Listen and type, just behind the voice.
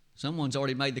Someone's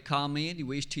already made the comment he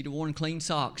wished he'd worn clean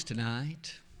socks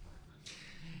tonight.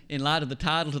 In light of the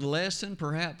title to the lesson,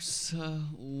 perhaps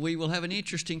we will have an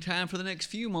interesting time for the next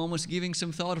few moments giving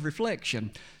some thought of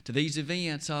reflection to these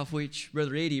events of which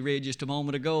Brother Eddie read just a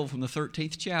moment ago from the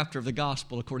 13th chapter of the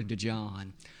Gospel according to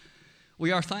John.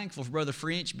 We are thankful for Brother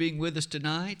French being with us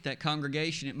tonight, that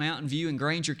congregation at Mountain View in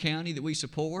Granger County that we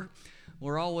support.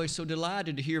 We're always so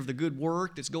delighted to hear of the good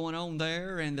work that's going on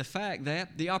there and the fact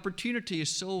that the opportunity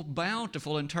is so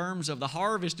bountiful in terms of the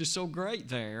harvest is so great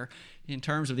there, in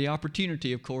terms of the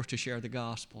opportunity, of course, to share the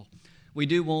gospel. We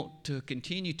do want to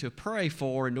continue to pray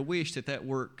for and to wish that that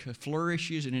work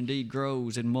flourishes and indeed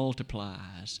grows and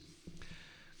multiplies.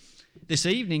 This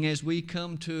evening, as we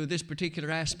come to this particular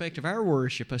aspect of our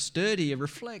worship, a study, a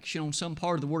reflection on some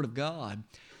part of the Word of God,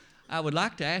 I would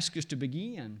like to ask us to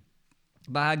begin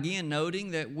by again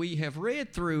noting that we have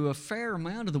read through a fair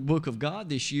amount of the book of God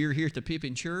this year here at the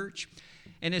Pippin Church.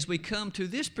 And as we come to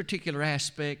this particular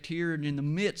aspect here in the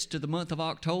midst of the month of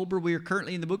October, we are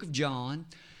currently in the book of John.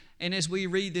 And as we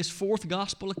read this fourth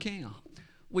gospel account,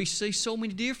 we see so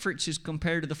many differences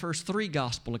compared to the first three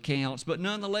gospel accounts, but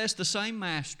nonetheless the same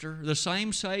Master, the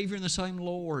same Savior, and the same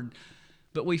Lord.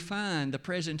 But we find the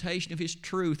presentation of His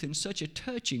truth in such a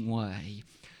touching way.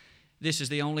 This is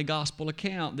the only gospel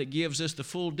account that gives us the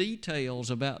full details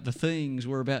about the things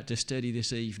we're about to study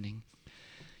this evening.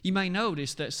 You may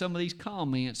notice that some of these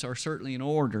comments are certainly in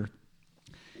order.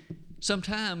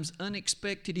 Sometimes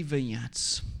unexpected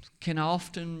events can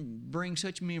often bring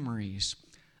such memories.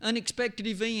 Unexpected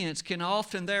events can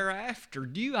often thereafter,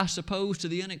 due, I suppose, to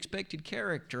the unexpected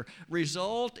character,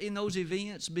 result in those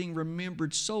events being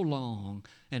remembered so long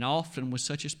and often with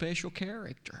such a special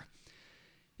character.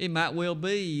 It might well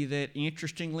be that,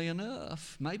 interestingly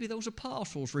enough, maybe those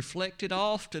apostles reflected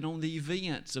often on the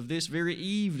events of this very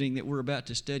evening that we're about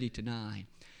to study tonight.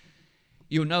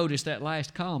 You'll notice that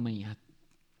last comment.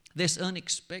 This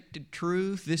unexpected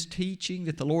truth, this teaching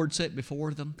that the Lord set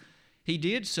before them, He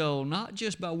did so not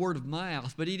just by word of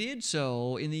mouth, but He did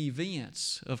so in the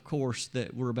events, of course,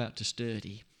 that we're about to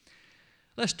study.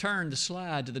 Let's turn the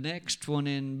slide to the next one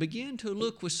and begin to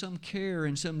look with some care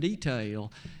and some detail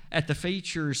at the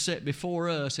features set before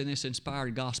us in this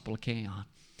inspired gospel account.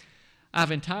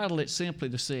 I've entitled it simply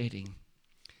The Setting.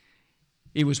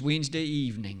 It was Wednesday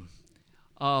evening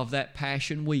of that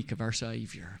Passion Week of our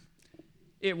Savior.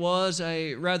 It was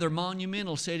a rather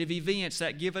monumental set of events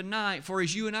that given night, for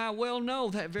as you and I well know,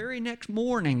 that very next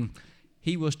morning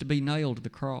He was to be nailed to the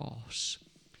cross.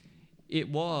 It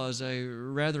was a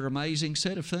rather amazing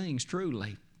set of things,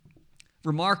 truly.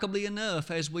 Remarkably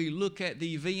enough, as we look at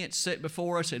the events set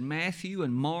before us in Matthew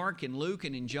and Mark and Luke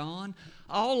and in John,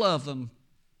 all of them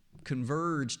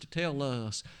converge to tell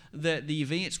us that the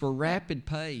events were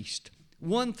rapid-paced.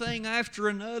 One thing after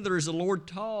another as the Lord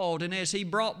taught, and as He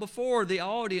brought before the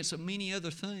audience of many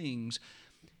other things,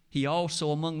 He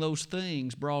also, among those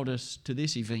things, brought us to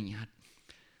this event.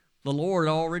 The Lord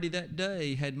already that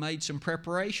day had made some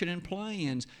preparation and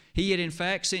plans. He had in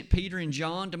fact sent Peter and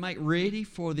John to make ready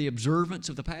for the observance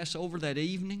of the Passover that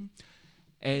evening.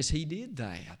 As He did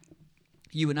that,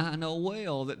 you and I know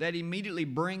well that that immediately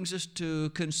brings us to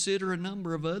consider a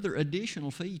number of other additional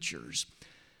features.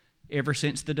 Ever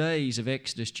since the days of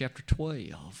Exodus chapter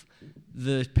 12,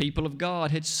 the people of God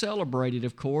had celebrated,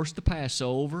 of course, the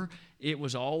Passover. It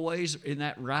was always in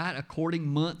that right according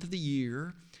month of the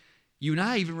year. You and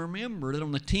I even remember that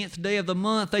on the 10th day of the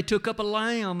month, they took up a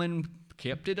lamb and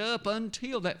kept it up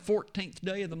until that 14th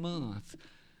day of the month.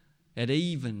 At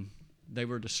even, they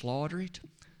were to slaughter it,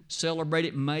 celebrate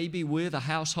it maybe with a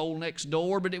household next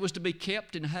door, but it was to be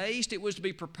kept in haste. It was to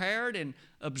be prepared and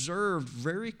observed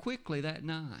very quickly that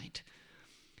night.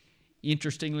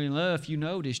 Interestingly enough, you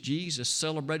notice Jesus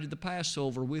celebrated the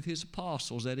Passover with His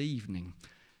apostles that evening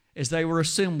as they were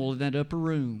assembled in that upper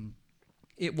room.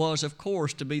 It was, of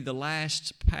course, to be the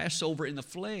last Passover in the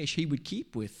flesh He would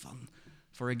keep with them,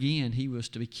 for again, He was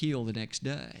to be killed the next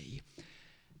day.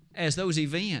 As those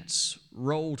events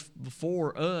rolled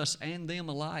before us and them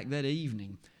alike that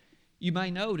evening, you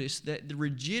may notice that the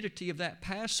rigidity of that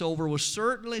Passover was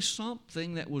certainly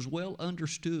something that was well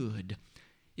understood.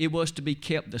 It was to be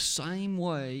kept the same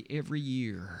way every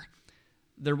year.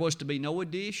 There was to be no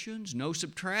additions, no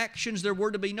subtractions. There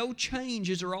were to be no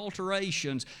changes or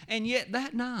alterations. And yet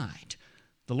that night,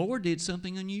 the Lord did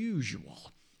something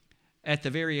unusual at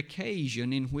the very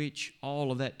occasion in which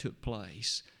all of that took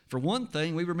place. For one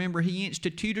thing, we remember He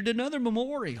instituted another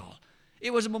memorial.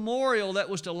 It was a memorial that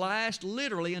was to last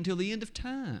literally until the end of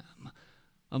time.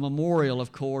 A memorial,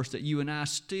 of course, that you and I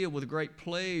still with great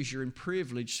pleasure and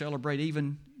privilege celebrate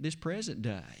even this present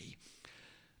day.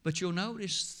 But you'll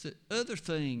notice the other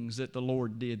things that the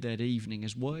Lord did that evening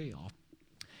as well.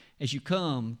 As you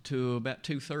come to about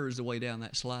 2/3 of the way down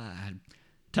that slide,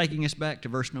 taking us back to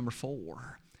verse number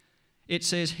 4, it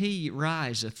says, He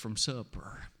riseth from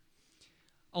supper.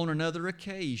 On another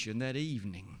occasion that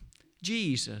evening,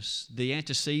 Jesus, the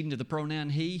antecedent of the pronoun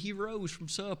he rose from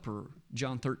supper,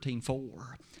 John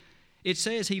 13:4. It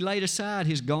says he laid aside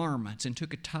his garments and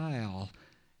took a towel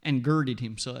and girded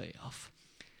himself.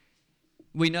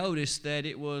 We notice that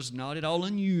it was not at all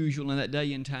unusual in that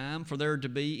day and time for there to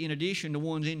be, in addition to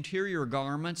one's interior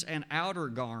garments, an outer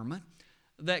garment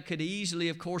that could easily,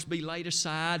 of course, be laid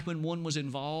aside when one was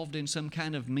involved in some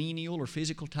kind of menial or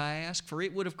physical task, for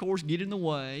it would, of course, get in the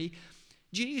way.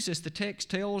 Jesus, the text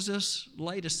tells us,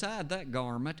 laid aside that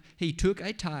garment. He took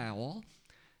a towel,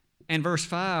 and verse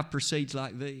 5 proceeds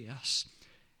like this.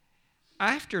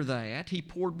 After that, he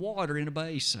poured water in a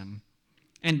basin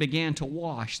and began to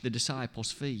wash the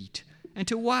disciples' feet and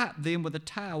to wipe them with a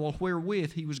towel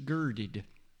wherewith he was girded.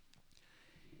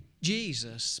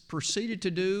 Jesus proceeded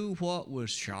to do what was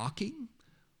shocking,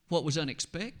 what was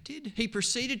unexpected. He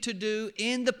proceeded to do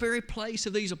in the very place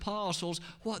of these apostles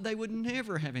what they would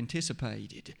never have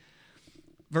anticipated.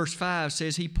 Verse 5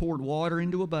 says he poured water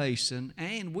into a basin,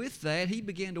 and with that he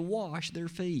began to wash their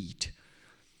feet.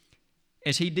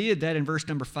 As he did that in verse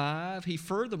number 5, he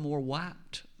furthermore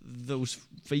wiped those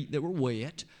feet that were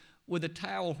wet with a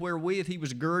towel wherewith he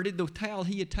was girded, the towel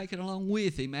he had taken along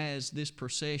with him as this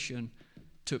procession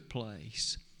took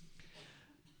place.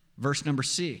 Verse number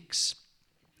 6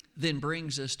 then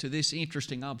brings us to this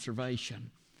interesting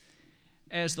observation.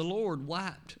 As the Lord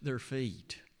wiped their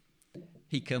feet,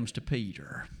 he comes to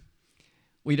Peter.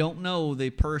 We don't know the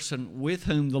person with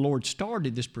whom the Lord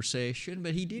started this procession,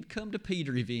 but he did come to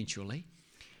Peter eventually.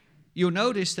 You'll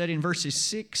notice that in verses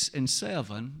 6 and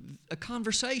 7, a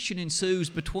conversation ensues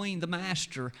between the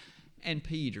Master and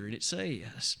Peter, and it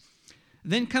says,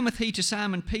 Then cometh he to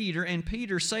Simon Peter, and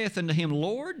Peter saith unto him,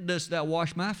 Lord, dost thou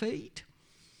wash my feet?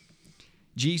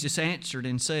 Jesus answered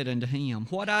and said unto him,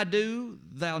 What I do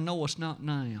thou knowest not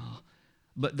now,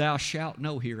 but thou shalt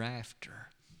know hereafter.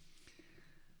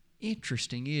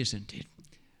 Interesting, isn't it?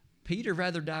 Peter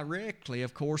rather directly,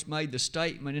 of course, made the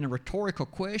statement in a rhetorical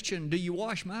question, Do you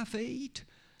wash my feet?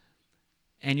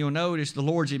 And you'll notice the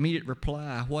Lord's immediate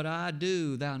reply, What I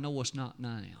do thou knowest not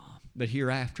now, but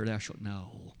hereafter thou shalt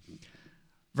know.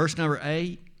 Verse number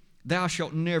 8, Thou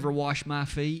shalt never wash my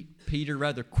feet, Peter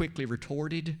rather quickly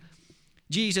retorted.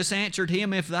 Jesus answered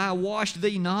him, If thou wash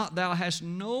thee not, thou hast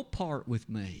no part with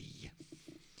me.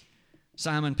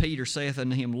 Simon Peter saith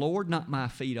unto him, Lord, not my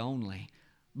feet only,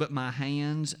 but my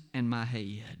hands and my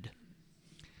head.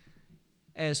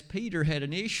 As Peter had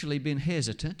initially been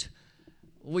hesitant,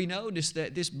 we notice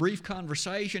that this brief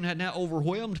conversation had now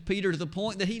overwhelmed Peter to the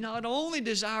point that he not only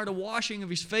desired a washing of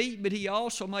his feet, but he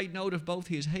also made note of both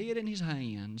his head and his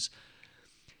hands.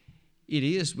 It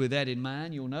is with that in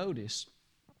mind, you'll notice,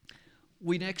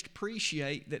 we next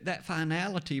appreciate that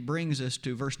finality brings us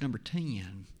to verse number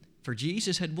 10. For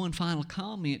Jesus had one final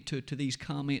comment to these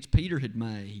comments Peter had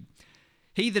made.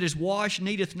 He that is washed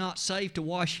needeth not save to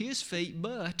wash his feet,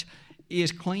 but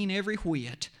is clean every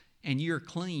whit, and ye are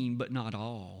clean, but not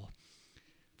all.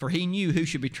 For he knew who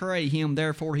should betray him,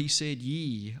 therefore he said,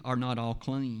 Ye are not all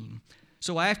clean.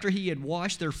 So after he had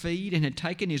washed their feet, and had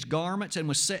taken his garments, and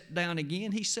was set down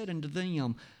again, he said unto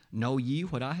them, Know ye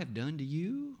what I have done to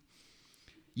you?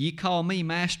 Ye call me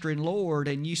Master and Lord,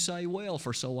 and ye say, Well,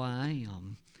 for so I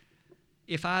am.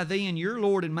 If I then, your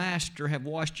Lord and Master, have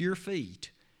washed your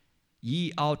feet,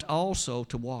 ye ought also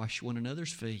to wash one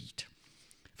another's feet.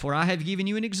 For I have given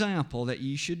you an example that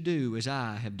ye should do as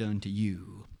I have done to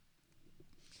you.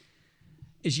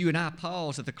 As you and I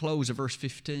pause at the close of verse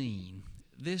 15,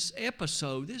 this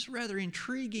episode, this rather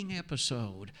intriguing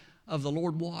episode of the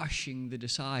Lord washing the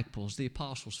disciples, the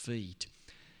apostles' feet,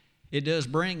 it does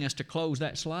bring us to close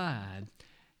that slide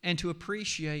and to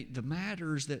appreciate the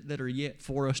matters that are yet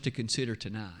for us to consider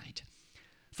tonight.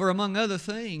 For among other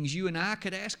things, you and I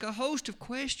could ask a host of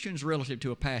questions relative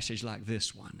to a passage like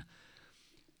this one.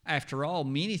 After all,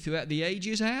 many throughout the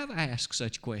ages have asked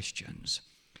such questions.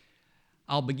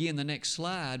 I'll begin the next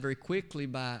slide very quickly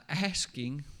by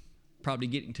asking, probably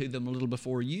getting to them a little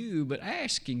before you, but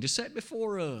asking to set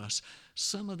before us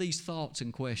some of these thoughts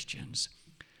and questions.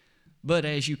 But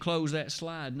as you close that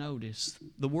slide, notice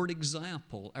the word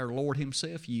example our Lord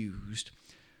himself used.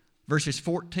 Verses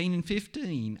 14 and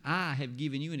 15, I have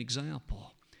given you an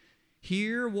example.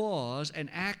 Here was an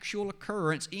actual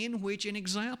occurrence in which an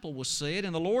example was said,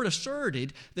 and the Lord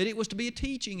asserted that it was to be a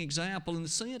teaching example in the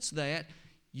sense that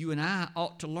you and I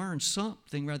ought to learn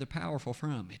something rather powerful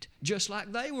from it, just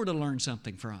like they were to learn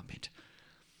something from it.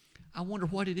 I wonder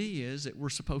what it is that we're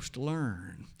supposed to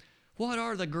learn. What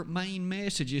are the main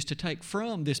messages to take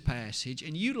from this passage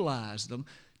and utilize them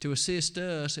to assist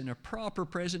us in a proper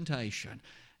presentation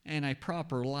and a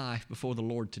proper life before the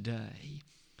Lord today?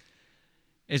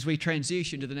 As we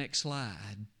transition to the next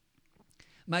slide,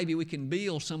 maybe we can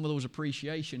build some of those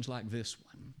appreciations like this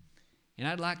one. And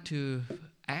I'd like to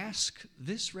ask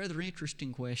this rather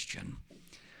interesting question.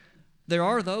 There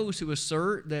are those who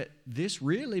assert that this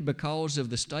really, because of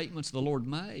the statements the Lord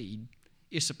made,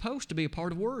 is supposed to be a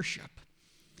part of worship.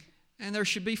 And there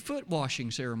should be foot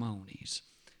washing ceremonies.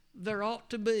 There ought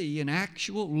to be an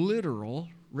actual, literal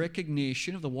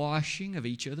recognition of the washing of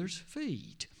each other's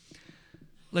feet.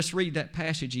 Let's read that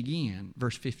passage again,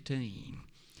 verse 15.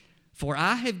 For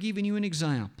I have given you an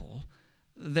example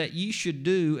that ye should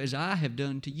do as I have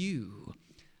done to you.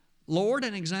 Lord,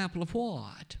 an example of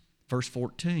what? Verse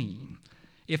 14.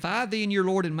 If I then, your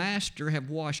Lord and Master, have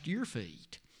washed your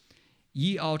feet,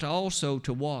 ye ought also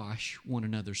to wash one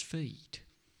another's feet.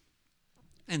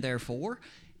 And therefore,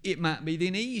 it might be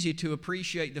then easy to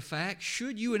appreciate the fact,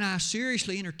 should you and I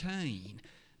seriously entertain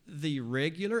the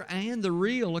regular and the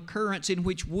real occurrence in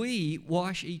which we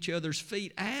wash each other's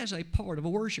feet as a part of a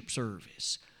worship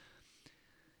service.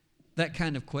 That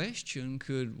kind of question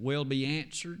could well be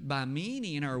answered by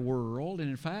many in our world, and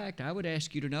in fact, I would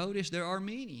ask you to notice there are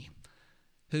many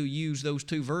who use those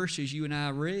two verses you and I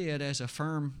read as a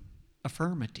firm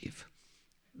affirmative,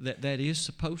 that is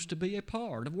supposed to be a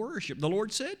part of worship. The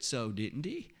Lord said so, didn't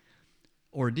He?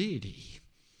 Or did He?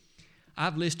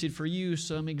 I've listed for you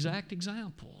some exact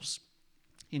examples.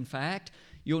 In fact,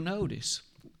 you'll notice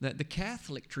that the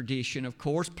Catholic tradition, of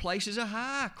course, places a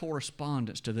high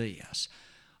correspondence to this.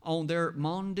 On their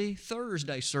Maundy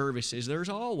Thursday services, there's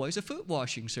always a foot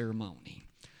washing ceremony.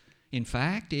 In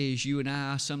fact, as you and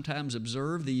I sometimes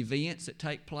observe the events that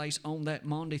take place on that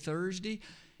Maundy Thursday,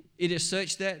 it is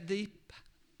such that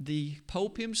the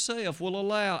Pope himself will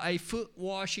allow a foot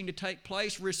washing to take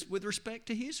place with respect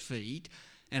to his feet,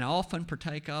 and often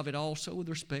partake of it also with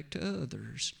respect to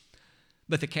others.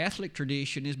 But the Catholic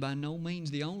tradition is by no means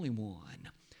the only one.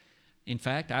 In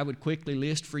fact, I would quickly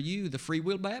list for you the Free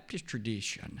Will Baptist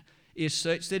tradition is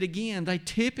such that, again, they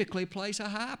typically place a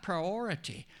high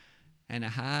priority and a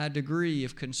high degree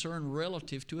of concern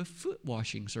relative to a foot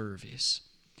washing service.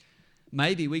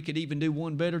 Maybe we could even do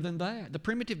one better than that. The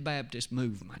Primitive Baptist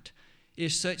movement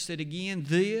is such that, again,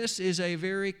 this is a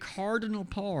very cardinal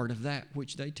part of that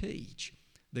which they teach,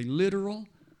 the literal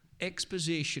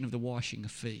exposition of the washing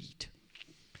of feet.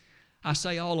 I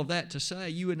say all of that to say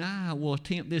you and I will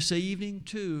attempt this evening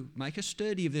to make a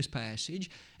study of this passage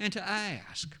and to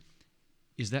ask,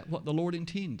 is that what the Lord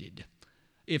intended?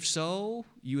 If so,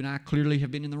 you and I clearly have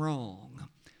been in the wrong.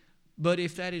 But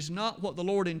if that is not what the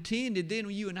Lord intended, then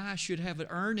you and I should have an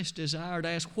earnest desire to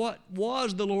ask, what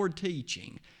was the Lord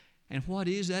teaching? And what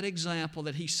is that example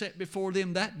that He set before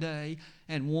them that day,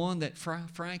 and one that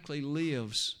frankly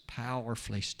lives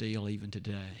powerfully still even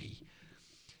today?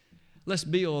 Let's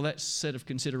build that set of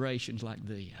considerations like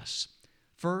this.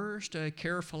 First, a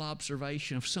careful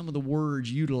observation of some of the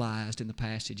words utilized in the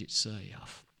passage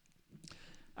itself.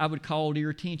 I would call to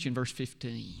your attention verse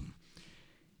 15.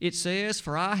 It says,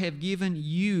 for I have given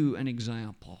you an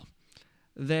example,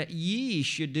 that ye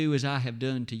should do as I have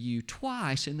done to you.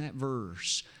 Twice in that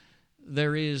verse,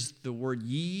 there is the word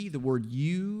ye, the word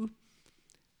you.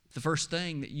 The first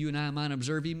thing that you and I might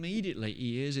observe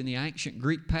immediately is in the ancient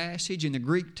Greek passage, in the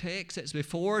Greek text that's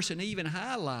before us, and even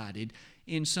highlighted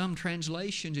in some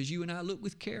translations as you and I look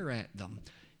with care at them,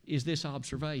 is this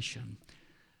observation.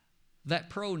 That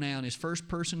pronoun is first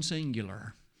person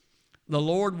singular. The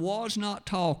Lord was not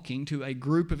talking to a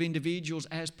group of individuals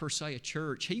as per se a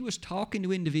church. He was talking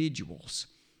to individuals,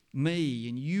 me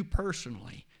and you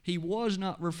personally. He was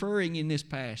not referring in this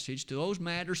passage to those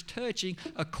matters touching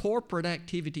a corporate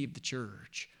activity of the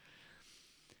church.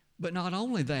 But not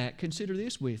only that, consider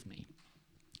this with me.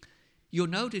 You'll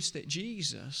notice that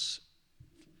Jesus,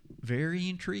 very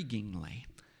intriguingly,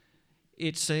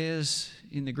 it says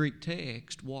in the Greek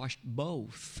text, washed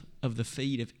both of the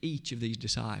feet of each of these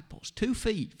disciples. 2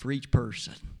 feet for each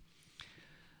person.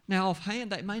 Now,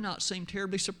 offhand, that may not seem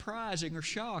terribly surprising or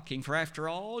shocking, for after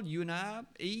all, you and I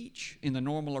each, in the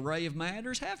normal array of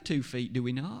matters, have 2 feet, do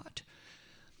we not?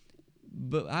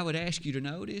 But I would ask you to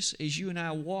notice, as you and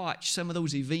I watch some of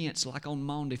those events like on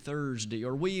Maundy Thursday,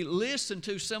 or we listen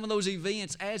to some of those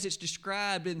events as it's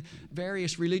described in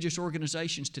various religious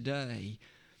organizations today,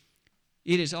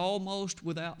 it is almost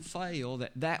without fail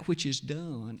that which is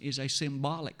done is a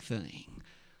symbolic thing.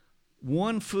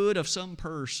 One foot of some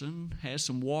person has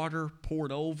some water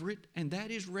poured over it, and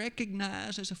that is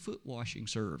recognized as a foot washing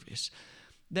service.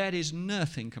 That is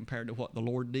nothing compared to what the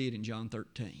Lord did in John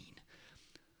 13.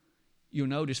 You'll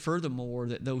notice furthermore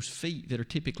that those feet that are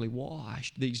typically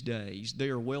washed these days, they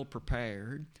are well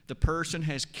prepared. The person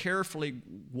has carefully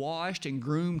washed and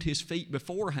groomed his feet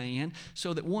beforehand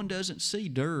so that one doesn't see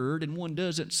dirt and one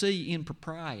doesn't see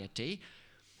impropriety.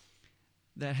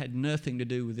 That had nothing to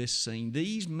do with this scene.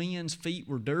 These men's feet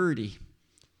were dirty.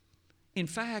 In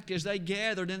fact, as they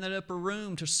gathered in that upper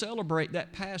room to celebrate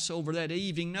that Passover that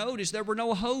evening, notice there were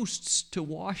no hosts to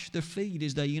wash their feet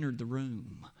as they entered the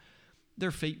room.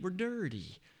 Their feet were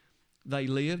dirty. They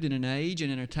lived in an age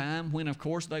and in a time when, of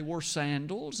course, they wore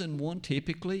sandals, and one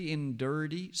typically in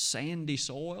dirty, sandy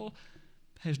soil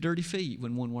has dirty feet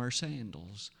when one wears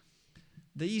sandals.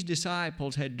 These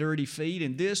disciples had dirty feet,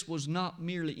 and this was not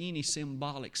merely any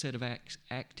symbolic set of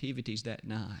activities that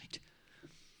night.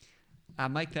 I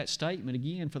make that statement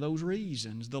again for those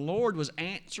reasons. The Lord was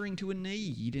answering to a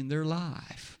need in their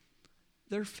life.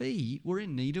 Their feet were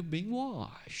in need of being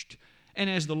washed. And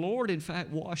as the Lord, in fact,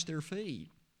 washed their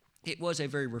feet, it was a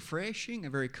very refreshing, a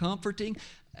very comforting,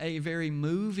 a very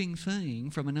moving thing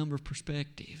from a number of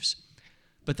perspectives.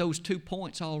 But those 2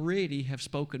 points already have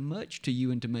spoken much to you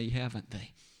and to me, haven't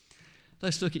they?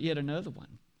 Let's look at yet another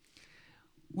one.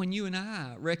 When you and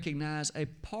I recognize a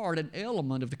part, an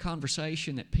element of the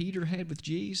conversation that Peter had with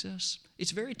Jesus,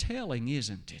 it's very telling,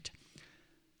 isn't it?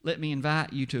 Let me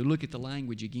invite you to look at the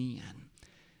language again.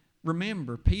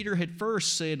 Remember, Peter had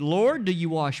first said, "Lord, do you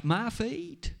wash my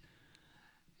feet?"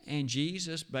 And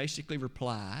Jesus basically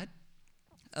replied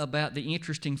about the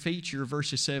interesting feature of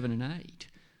verses 7 and 8.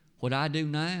 "What I do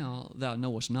now thou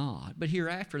knowest not, but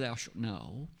hereafter thou shalt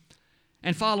know."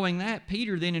 And following that,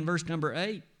 Peter then in verse number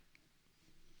 8,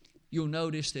 you'll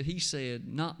notice that he said,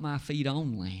 "Not my feet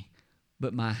only,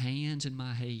 but my hands and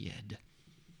my head."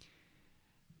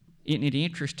 Isn't it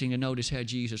interesting to notice how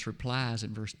Jesus replies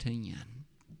in verse 10?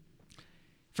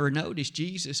 For notice,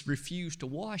 Jesus refused to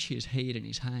wash his head and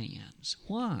his hands.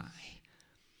 Why?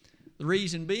 The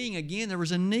reason being, again, there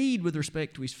was a need with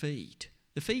respect to his feet.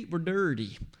 The feet were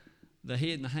dirty. The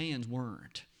head and the hands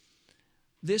weren't.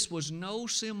 This was no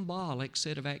symbolic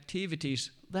set of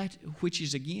activities, that which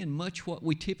is, again, much what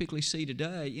we typically see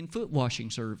today in foot washing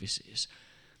services.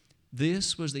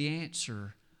 This was the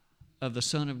answer of the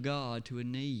Son of God to a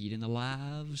need in the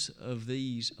lives of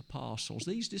these apostles,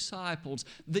 these disciples,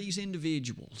 these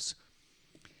individuals.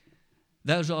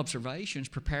 Those observations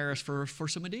prepare us for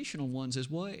some additional ones as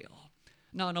well.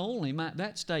 Not only might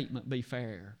that statement be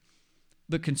fair,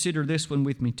 but consider this one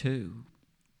with me too.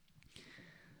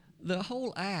 The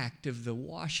whole act of the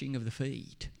washing of the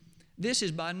feet, this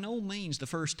is by no means the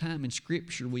first time in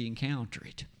Scripture we encounter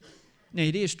it. Now,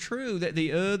 it is true that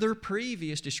the other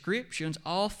previous descriptions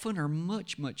often are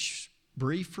much, much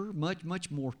briefer, much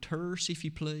more terse, if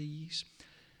you please.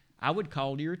 I would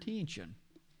call to your attention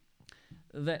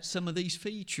that some of these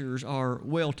features are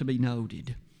well to be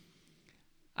noted.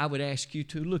 I would ask you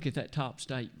to look at that top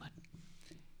statement.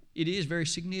 It is very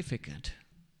significant,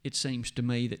 it seems to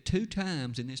me, that 2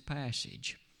 times in this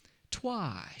passage,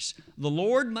 twice, the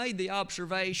Lord made the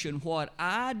observation, "What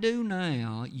I do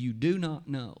now, you do not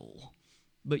know,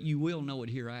 but you will know it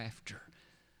hereafter."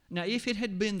 Now, if it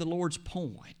had been the Lord's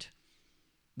point,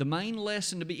 the main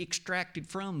lesson to be extracted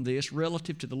from this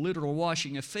relative to the literal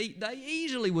washing of feet, they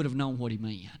easily would have known what he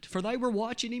meant, for they were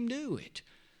watching him do it.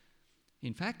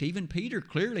 In fact, even Peter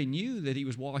clearly knew that he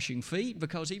was washing feet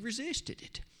because he resisted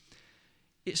it.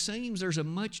 It seems there's a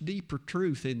much deeper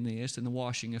truth in this than the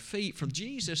washing of feet, for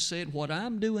Jesus said, "What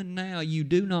I'm doing now you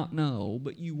do not know,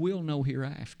 but you will know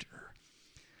hereafter."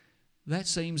 That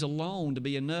seems alone to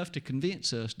be enough to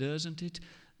convince us, doesn't it,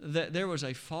 that there was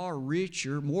a far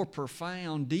richer, more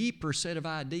profound, deeper set of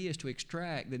ideas to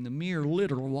extract than the mere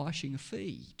literal washing of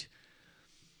feet.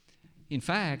 In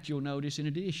fact, you'll notice in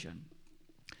addition,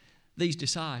 these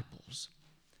disciples,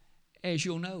 as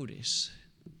you'll notice,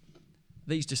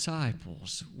 these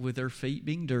disciples with their feet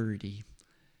being dirty,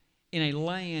 in a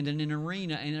land and an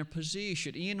arena and a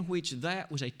position in which that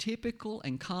was a typical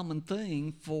and common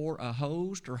thing for a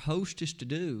host or hostess to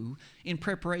do in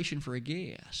preparation for a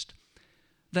guest.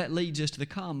 That leads us to the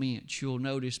comments you'll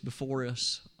notice before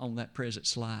us on that present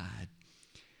slide.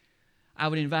 I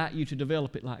would invite you to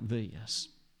develop it like this.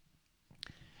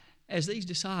 As these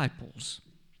disciples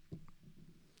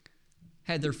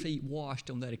had their feet washed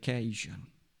on that occasion,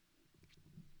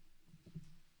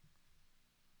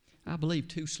 I believe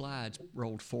 2 slides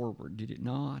rolled forward, did it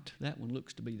not? That one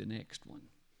looks to be the next one.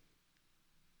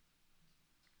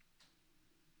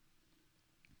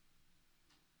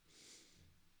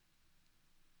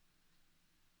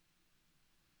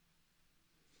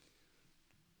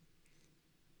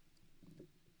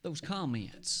 those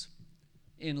comments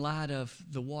in light of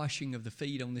the washing of the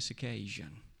feet on this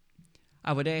occasion.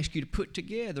 I would ask you to put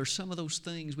together some of those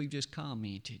things we've just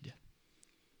commented.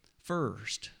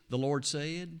 First, the Lord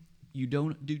said, you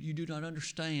do not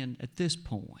understand at this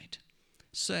point.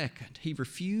 Second, He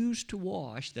refused to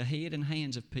wash the head and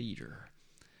hands of Peter.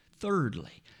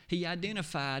 Thirdly, He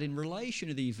identified in relation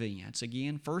to the events,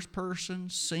 again, first person,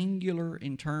 singular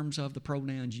in terms of the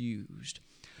pronouns used.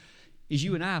 As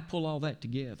you and I pull all that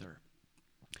together,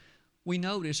 we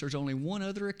notice there's only one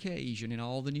other occasion in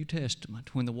all the New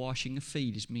Testament when the washing of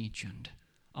feet is mentioned.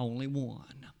 Only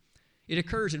one. It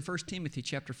occurs in 1 Timothy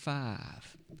chapter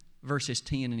 5, verses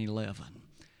 10 and 11.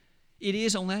 It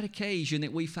is on that occasion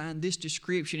that we find this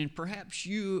description, and perhaps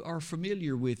you are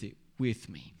familiar with it with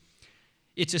me.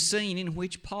 It's a scene in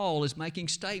which Paul is making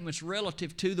statements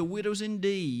relative to the widows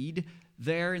indeed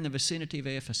there in the vicinity of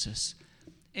Ephesus.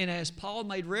 And as Paul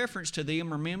made reference to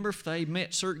them, remember, if they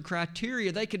met certain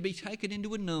criteria, they could be taken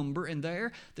into a number, and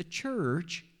there the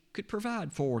church could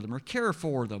provide for them or care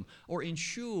for them or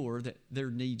ensure that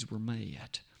their needs were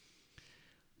met.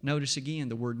 Notice again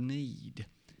the word need.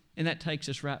 And that takes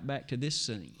us right back to this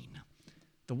scene.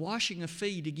 The washing of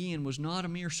feet, again, was not a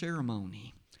mere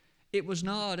ceremony. It was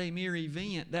not a mere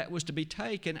event that was to be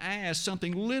taken as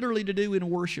something literally to do in a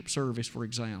worship service, for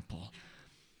example.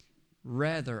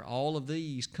 Rather, all of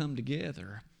these come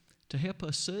together to help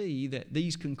us see that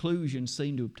these conclusions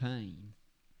seem to obtain.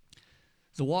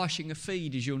 The washing of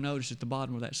feet, as you'll notice at the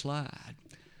bottom of that slide,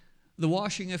 the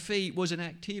washing of feet was an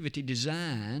activity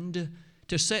designed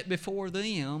to set before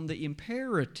them the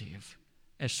imperative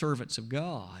as servants of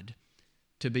God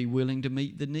to be willing to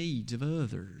meet the needs of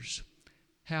others,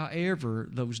 however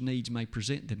those needs may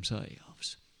present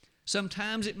themselves.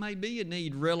 Sometimes it may be a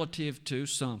need relative to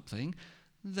something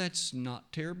that's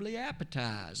not terribly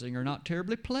appetizing or not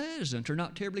terribly pleasant or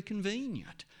not terribly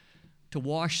convenient. To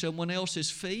wash someone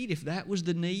else's feet, if that was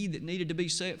the need that needed to be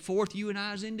set forth, you and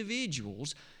I as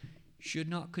individuals should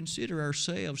not consider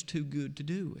ourselves too good to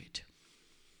do it.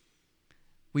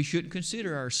 We shouldn't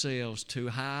consider ourselves too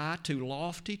high, too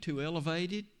lofty, too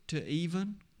elevated to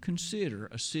even consider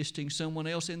assisting someone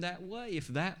else in that way if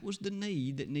that was the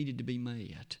need that needed to be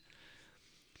met.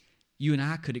 You and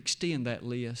I could extend that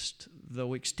list,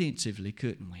 though extensively,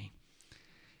 couldn't we?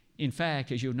 In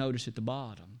fact, as you'll notice at the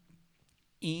bottom,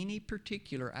 any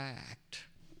particular act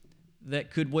that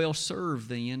could well serve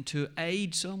then to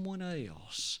aid someone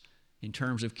else in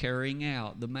terms of carrying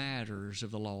out the matters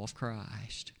of the law of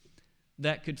Christ,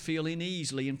 that could fill in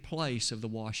easily in place of the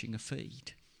washing of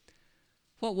feet.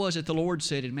 What was it the Lord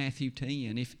said in Matthew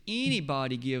 10? If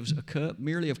anybody gives a cup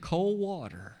merely of cold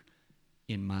water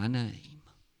in my name,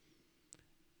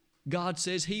 God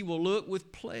says He will look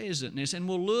with pleasantness and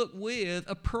will look with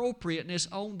appropriateness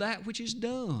on that which is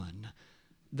done.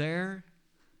 There,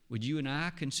 would you and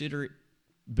I consider it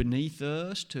beneath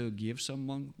us to give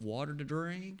someone water to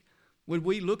drink? Would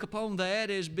we look upon that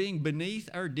as being beneath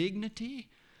our dignity?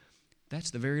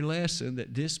 That's the very lesson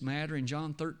that this matter in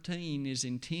John 13 is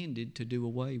intended to do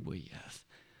away with.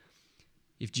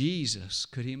 If Jesus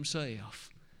could Himself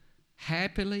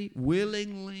happily,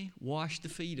 willingly wash the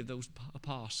feet of those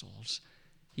apostles,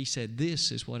 He said,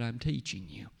 this is what I'm teaching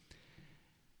you.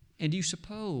 And you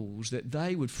suppose that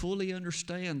they would fully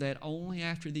understand that only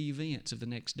after the events of the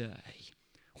next day?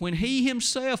 When He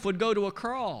Himself would go to a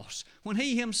cross, when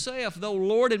He Himself, though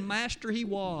Lord and Master He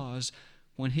was,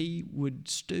 when He would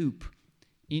stoop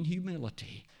in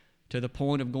humility to the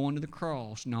point of going to the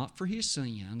cross, not for His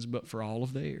sins, but for all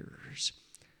of theirs.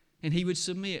 And He would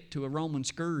submit to a Roman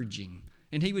scourging,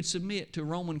 and He would submit to a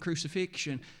Roman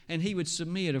crucifixion, and He would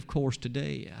submit, of course, to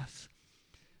death.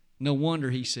 No wonder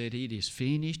He said, it is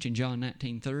finished in John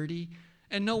 19:30,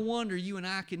 and no wonder you and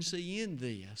I can see in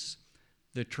this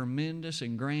the tremendous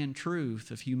and grand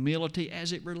truth of humility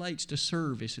as it relates to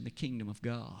service in the kingdom of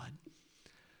God.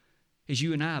 As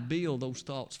you and I build those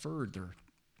thoughts further,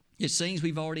 it seems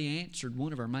we've already answered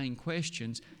one of our main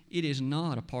questions. It is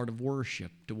not a part of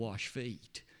worship to wash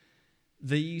feet.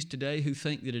 These today who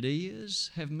think that it is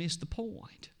have missed the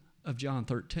point of John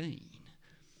 13.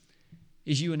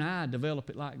 As you and I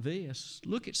develop it like this,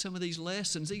 look at some of these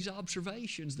lessons, these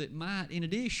observations that might, in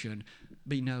addition,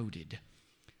 be noted.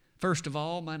 First of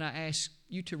all, might I ask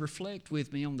you to reflect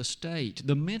with me on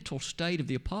the mental state of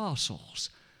the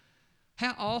apostles.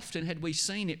 How often had we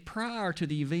seen it prior to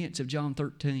the events of John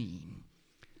 13?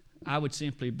 I would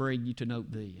simply bring you to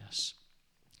note this.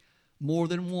 More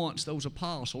than once, those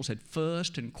apostles had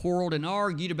fussed and quarreled and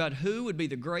argued about who would be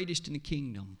the greatest in the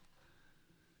kingdom.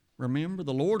 Remember,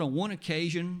 the Lord on one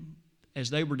occasion, as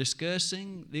they were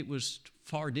discussing, it was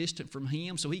far distant from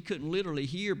him, so he couldn't literally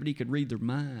hear, but he could read their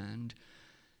mind.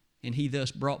 And he thus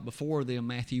brought before them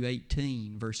Matthew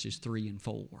 18, verses 3 and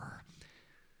 4.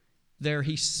 There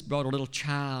he brought a little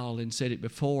child and set it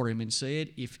before him and said,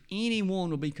 if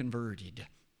anyone will be converted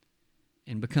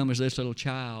and become as this little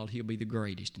child, he'll be the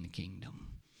greatest in the kingdom.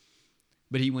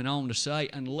 But he went on to say,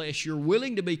 unless you're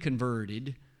willing to be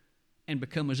converted and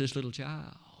become as this little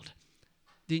child,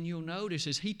 then you'll notice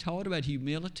as he taught about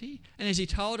humility and as he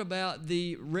taught about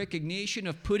the recognition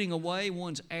of putting away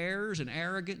one's errors and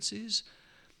arrogances,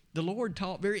 the Lord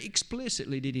taught very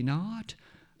explicitly, did he not,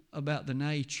 about the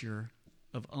nature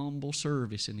of humble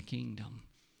service in the kingdom.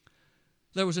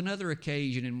 There was another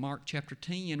occasion in Mark chapter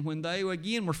 10 when they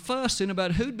again were fussing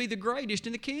about who'd be the greatest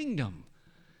in the kingdom.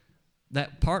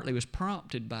 That partly was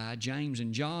prompted by James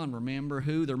and John, remember,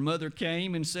 who their mother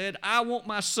came and said, I want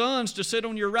my sons to sit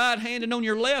on your right hand and on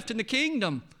your left in the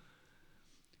kingdom.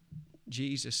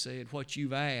 Jesus said, what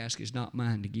you've asked is not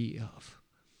mine to give.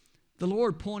 The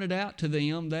Lord pointed out to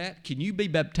them that, can you be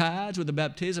baptized with the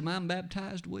baptism I'm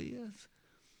baptized with?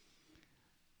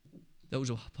 Those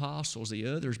apostles, the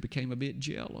others, became a bit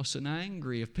jealous and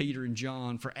angry of Peter and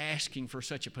John for asking for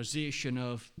such a position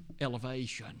of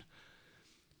elevation.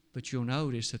 But you'll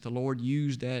notice that the Lord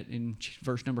used that in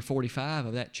verse number 45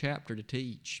 of that chapter to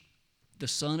teach. The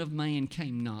Son of Man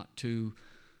came not to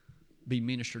be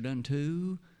ministered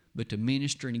unto, but to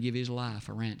minister and to give his life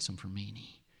a ransom for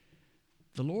many.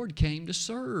 The Lord came to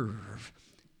serve,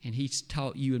 and he's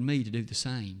taught you and me to do the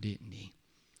same, didn't he?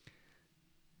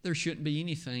 There shouldn't be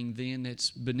anything then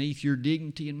that's beneath your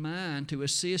dignity and mine to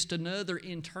assist another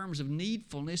in terms of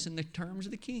needfulness in the terms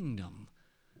of the kingdom.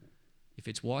 If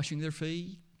it's washing their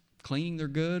feet, cleaning their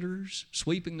gutters,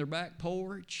 sweeping their back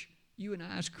porch, you and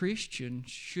I as Christians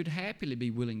should happily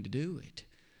be willing to do it.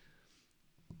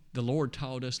 The Lord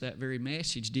taught us that very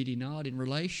message, did he not, in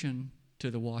relation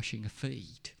to the washing of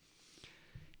feet.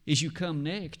 As you come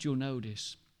next, you'll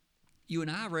notice you and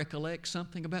I recollect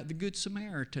something about the Good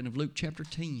Samaritan of Luke chapter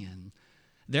 10.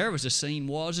 There was a scene,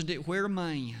 wasn't it, where a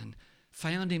man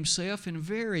found himself in a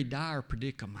very dire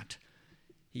predicament.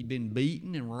 He'd been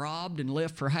beaten and robbed and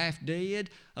left for half dead.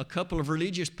 A couple of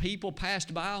religious people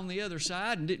passed by on the other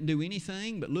side and didn't do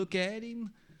anything but look at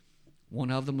him.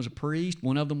 One of them was a priest,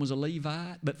 one of them was a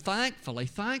Levite. But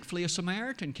thankfully, a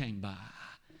Samaritan came by.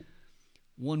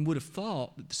 One would have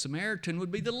thought that the Samaritan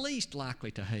would be the least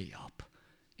likely to help.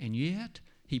 And yet,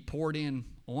 he poured in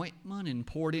ointment and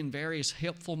poured in various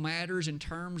helpful matters in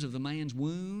terms of the man's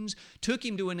wounds, took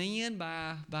him to an inn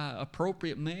by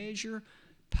appropriate measure,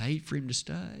 paid for him to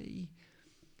stay.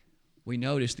 We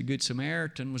notice the Good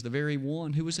Samaritan was the very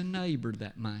one who was a neighbor to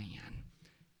that man.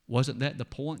 Wasn't that the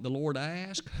point the Lord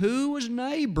asked? Who was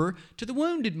neighbor to the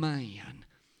wounded man?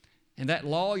 And that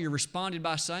lawyer responded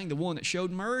by saying, the one that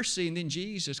showed mercy. And then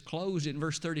Jesus closed it in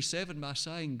verse 37 by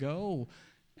saying, go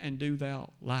and do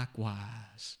thou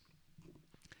likewise.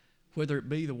 Whether it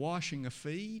be the washing of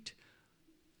feet,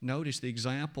 notice the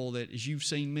example that as you've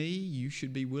seen me, you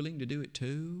should be willing to do it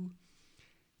too.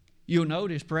 You'll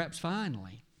notice perhaps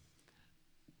finally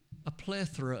a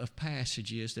plethora of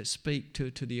passages that speak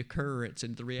to the occurrence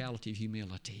and the reality of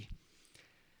humility.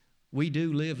 We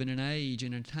do live in an age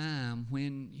and a time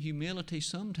when humility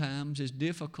sometimes is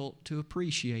difficult to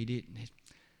appreciate, isn't it?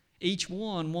 Each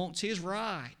one wants his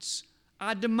rights.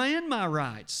 I demand my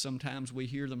rights, sometimes we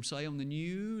hear them say on the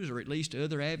news or at least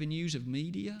other avenues of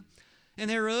media. And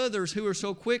there are others who are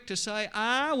so quick to say,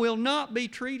 I will not be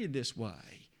treated this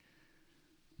way.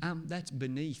 That's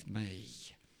beneath me.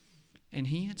 And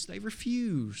hence they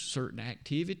refuse certain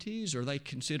activities or they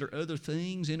consider other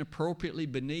things inappropriately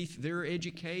beneath their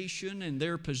education and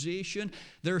their position,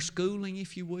 their schooling,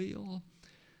 if you will.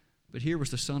 But here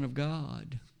was the Son of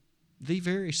God, the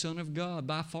very Son of God,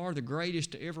 by far the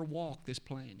greatest to ever walk this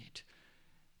planet.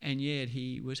 And yet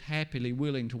he was happily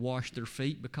willing to wash their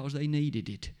feet because they needed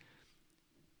it.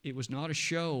 It was not a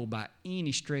show by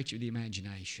any stretch of the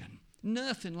imagination.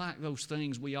 Nothing like those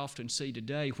things we often see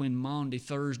today when Maundy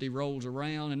Thursday rolls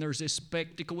around and there's this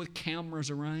spectacle with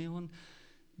cameras around.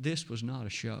 This was not a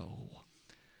show.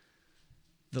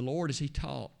 The Lord, as he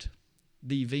taught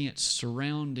the events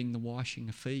surrounding the washing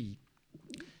of feet,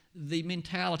 the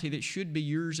mentality that should be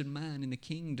yours and mine in the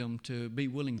kingdom to be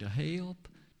willing to help,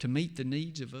 to meet the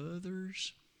needs of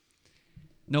others.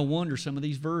 No wonder some of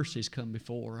these verses come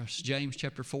before us. James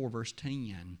chapter 4, verse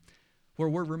 10, where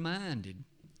we're reminded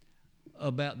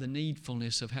about the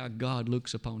needfulness of how God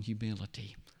looks upon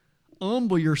humility.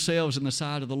 Humble yourselves in the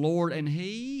sight of the Lord, and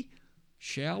he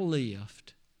shall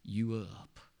lift you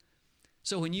up.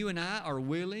 So when you and I are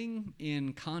willing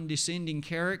in condescending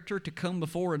character to come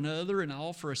before another and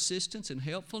offer assistance and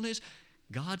helpfulness,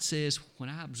 God says, when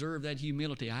I observe that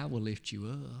humility, I will lift you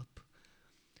up.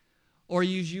 Or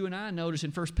as you and I notice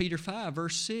in 1 Peter 5,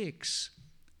 verse 6,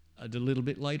 a little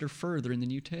bit later further in the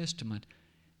New Testament,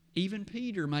 even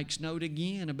Peter makes note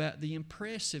again about the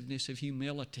impressiveness of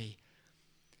humility.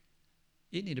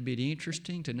 Isn't it a bit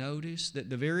interesting to notice that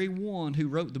the very one who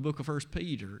wrote the book of 1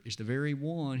 Peter is the very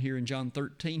one here in John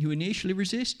 13 who initially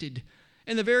resisted,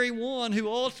 and the very one who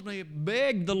ultimately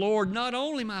begged the Lord, not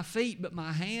only my feet, but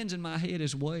my hands and my head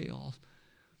as well,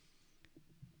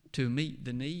 to meet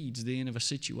the needs then of a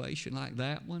situation like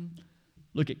that one?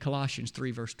 Look at Colossians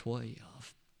 3, verse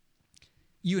 12.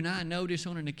 You and I notice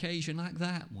on an occasion like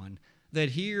that one, that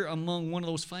here among one of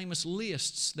those famous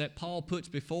lists that Paul puts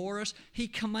before us, he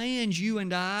commands you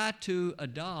and I to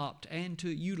adopt and to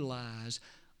utilize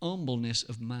humbleness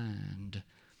of mind.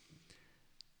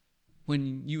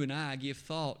 When you and I give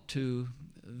thought to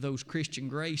those Christian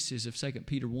graces of 2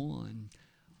 Peter 1,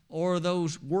 or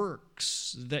those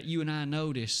works that you and I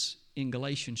notice in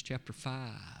Galatians chapter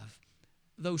 5,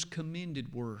 those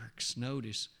commended works,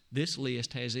 notice this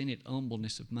list has in it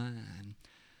humbleness of mind.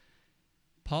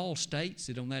 Paul states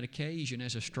it on that occasion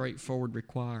as a straightforward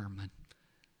requirement.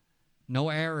 No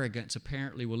arrogance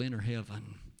apparently will enter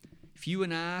heaven. If you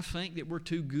and I think that we're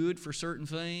too good for certain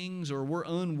things or we're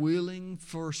unwilling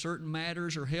for certain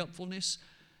matters or helpfulness,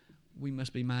 we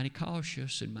must be mighty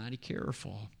cautious and mighty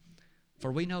careful.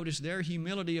 For we notice their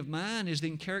humility of mind is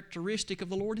then characteristic of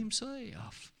the Lord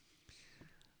Himself.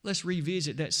 Let's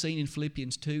revisit that scene in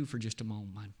Philippians 2 for just a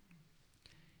moment.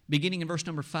 Beginning in verse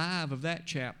number 5 of that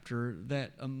chapter,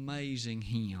 that amazing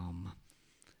hymn,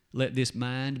 "Let this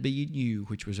mind be in you,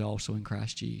 which was also in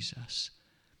Christ Jesus."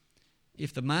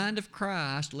 If the mind of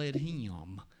Christ led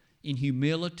Him in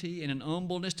humility and in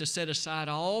humbleness to set aside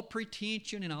all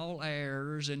pretension and all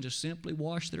errors and to simply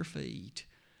wash their feet,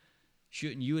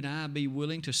 shouldn't you and I be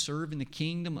willing to serve in the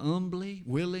kingdom humbly,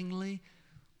 willingly,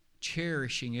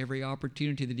 cherishing every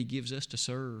opportunity that He gives us to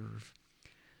serve?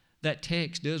 That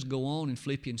text does go on in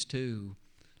Philippians 2.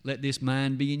 "Let this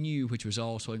mind be in you, which was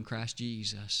also in Christ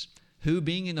Jesus, who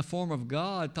being in the form of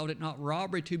God thought it not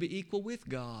robbery to be equal with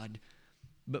God,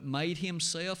 but made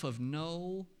Himself of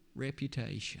no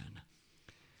reputation."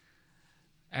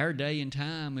 Our day and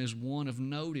time is one of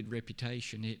noted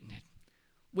reputation, isn't it?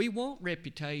 We want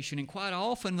reputation, and quite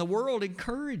often the world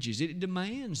encourages it, it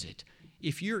demands it.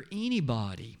 If you're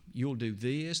anybody, you'll do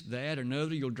this, that, or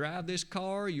another. You'll drive this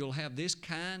car. You'll have this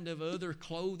kind of other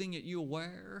clothing that you'll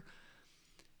wear.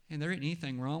 And there isn't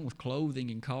anything wrong with clothing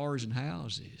and cars and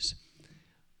houses.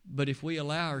 But if we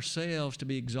allow ourselves to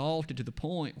be exalted to the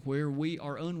point where we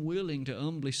are unwilling to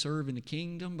humbly serve in the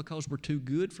kingdom because we're too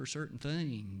good for certain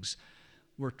things,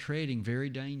 we're treading very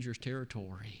dangerous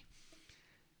territory.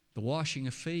 The washing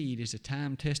of feet is a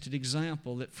time-tested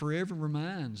example that forever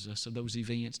reminds us of those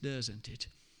events, doesn't it?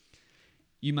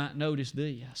 You might notice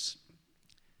this.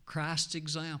 Christ's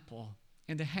example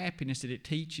and the happiness that it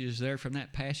teaches there from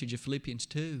that passage of Philippians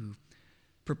 2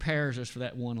 prepares us for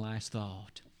that one last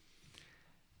thought.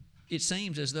 It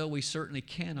seems as though we certainly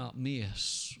cannot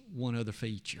miss one other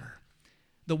feature.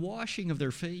 The washing of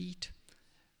their feet.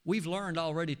 We've learned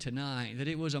already tonight that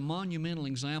it was a monumental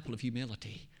example of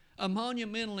humility. A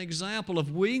monumental example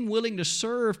of being willing to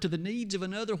serve to the needs of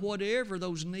another, whatever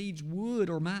those needs would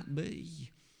or might be.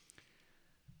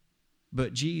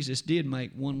 But Jesus did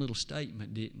make one little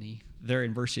statement, didn't He? There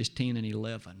in verses 10 and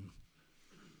 11.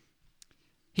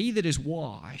 "He that is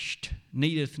washed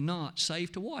needeth not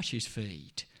save to wash his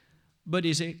feet, but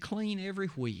is clean every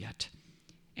whit.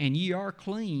 And ye are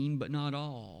clean, but not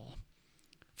all.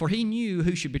 For He knew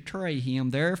who should betray Him,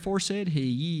 therefore said He,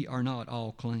 Ye are not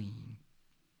all clean."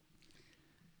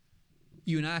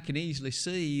 You and I can easily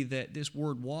see that this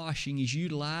word washing is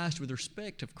utilized with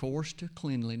respect, of course, to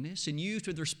cleanliness and used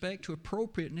with respect to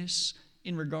appropriateness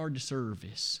in regard to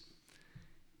service.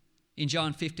 In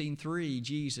John 15:3,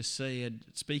 Jesus said,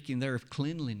 speaking there of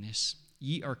cleanliness,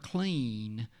 "Ye are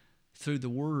clean through the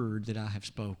word that I have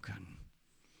spoken."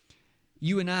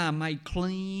 You and I are made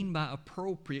clean by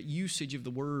appropriate usage of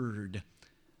the word,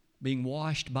 being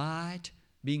washed by it,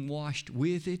 being washed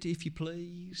with it, if you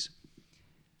please.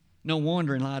 No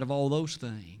wonder, in light of all those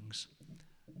things,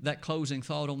 that closing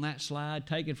thought on that slide,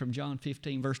 taken from John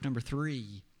 15, verse number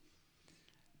 3,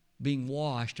 being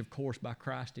washed, of course, by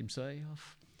Christ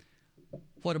Himself.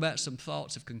 What about some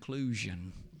thoughts of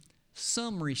conclusion?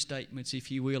 Summary statements,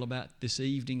 if you will, about this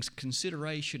evening's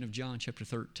consideration of John chapter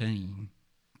 13.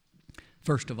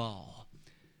 First of all,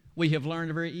 we have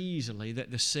learned very easily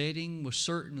that the setting was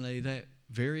certainly that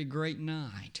very great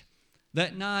night.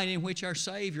 That night in which our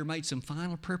Savior made some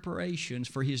final preparations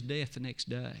for His death the next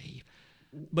day.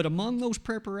 But among those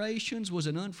preparations was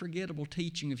an unforgettable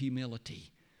teaching of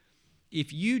humility.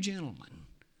 If you gentlemen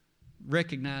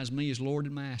recognize me as Lord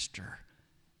and Master,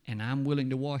 and I'm willing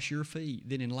to wash your feet,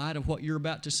 then in light of what you're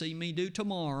about to see me do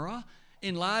tomorrow,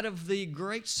 in light of the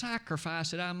great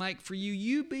sacrifice that I make for you,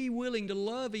 you be willing to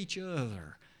love each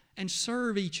other and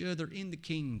serve each other in the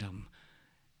kingdom.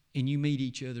 And you meet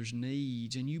each other's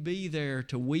needs, and you be there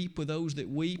to weep with those that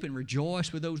weep and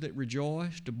rejoice with those that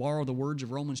rejoice, to borrow the words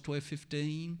of Romans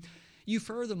 12:15. You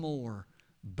furthermore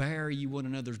bear ye one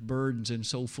another's burdens and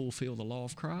so fulfill the law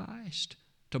of Christ,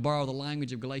 to borrow the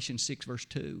language of Galatians 6 verse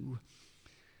 2.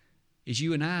 As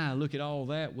you and I look at all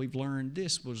that, we've learned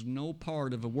this was no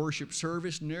part of a worship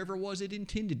service, never was it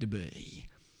intended to be.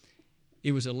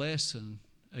 It was a lesson,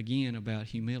 again, about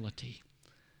humility.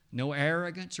 No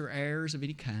arrogance or airs of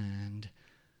any kind.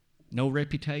 No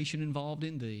reputation involved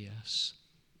in this.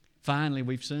 Finally,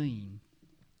 we've seen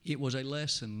it was a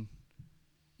lesson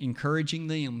encouraging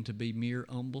them to be mere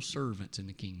humble servants in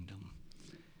the kingdom.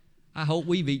 I hope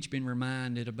we've each been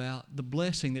reminded about the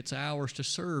blessing that's ours to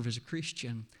serve as a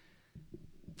Christian.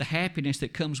 The happiness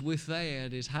that comes with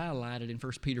that is highlighted in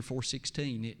 1 Peter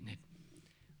 4:16, isn't it?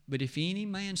 But if any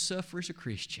man suffer as a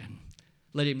Christian,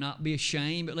 let him not be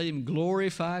ashamed, but let him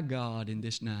glorify God in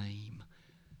this name.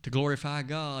 To glorify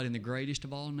God in the greatest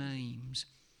of all names.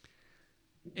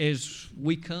 As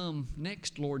we come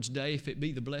next Lord's Day, if it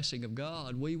be the blessing of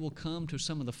God, we will come to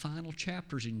some of the final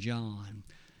chapters in John.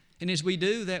 And as we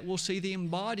do that, we'll see the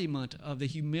embodiment of the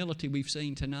humility we've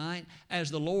seen tonight as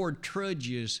the Lord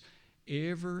trudges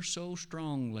ever so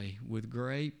strongly with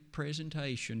great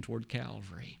presentation toward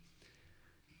Calvary.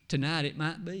 Tonight it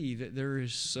might be that there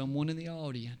is someone in the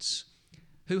audience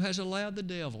who has allowed the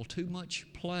devil too much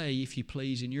play, if you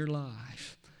please, in your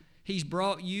life. He's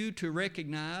brought you to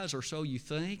recognize, or so you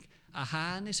think, a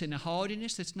highness and a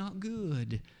haughtiness that's not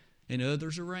good. And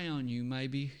others around you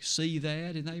maybe see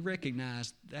that and they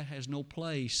recognize that has no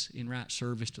place in right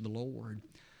service to the Lord.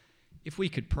 If we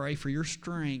could pray for your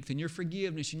strength and your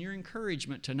forgiveness and your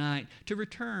encouragement tonight to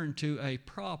return to a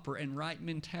proper and right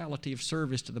mentality of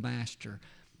service to the Master,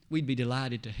 we'd be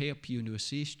delighted to help you and to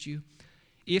assist you.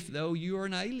 If, though, you are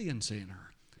an alien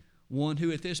sinner, one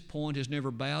who at this point has never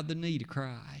bowed the knee to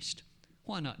Christ,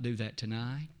 why not do that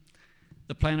tonight?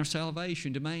 The plan of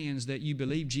salvation demands that you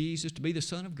believe Jesus to be the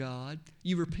Son of God,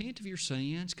 you repent of your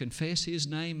sins, confess His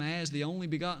name as the only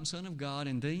begotten Son of God,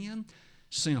 and then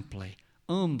simply,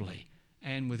 humbly,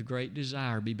 and with great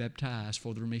desire be baptized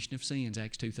for the remission of sins,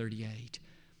 Acts 2:38.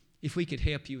 If we could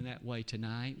help you in that way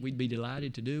tonight, we'd be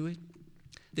delighted to do it.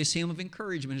 This hymn of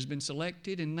encouragement has been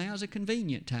selected, and now's a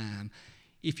convenient time.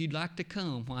 If you'd like to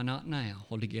come, why not now?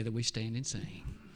 While together we stand and sing.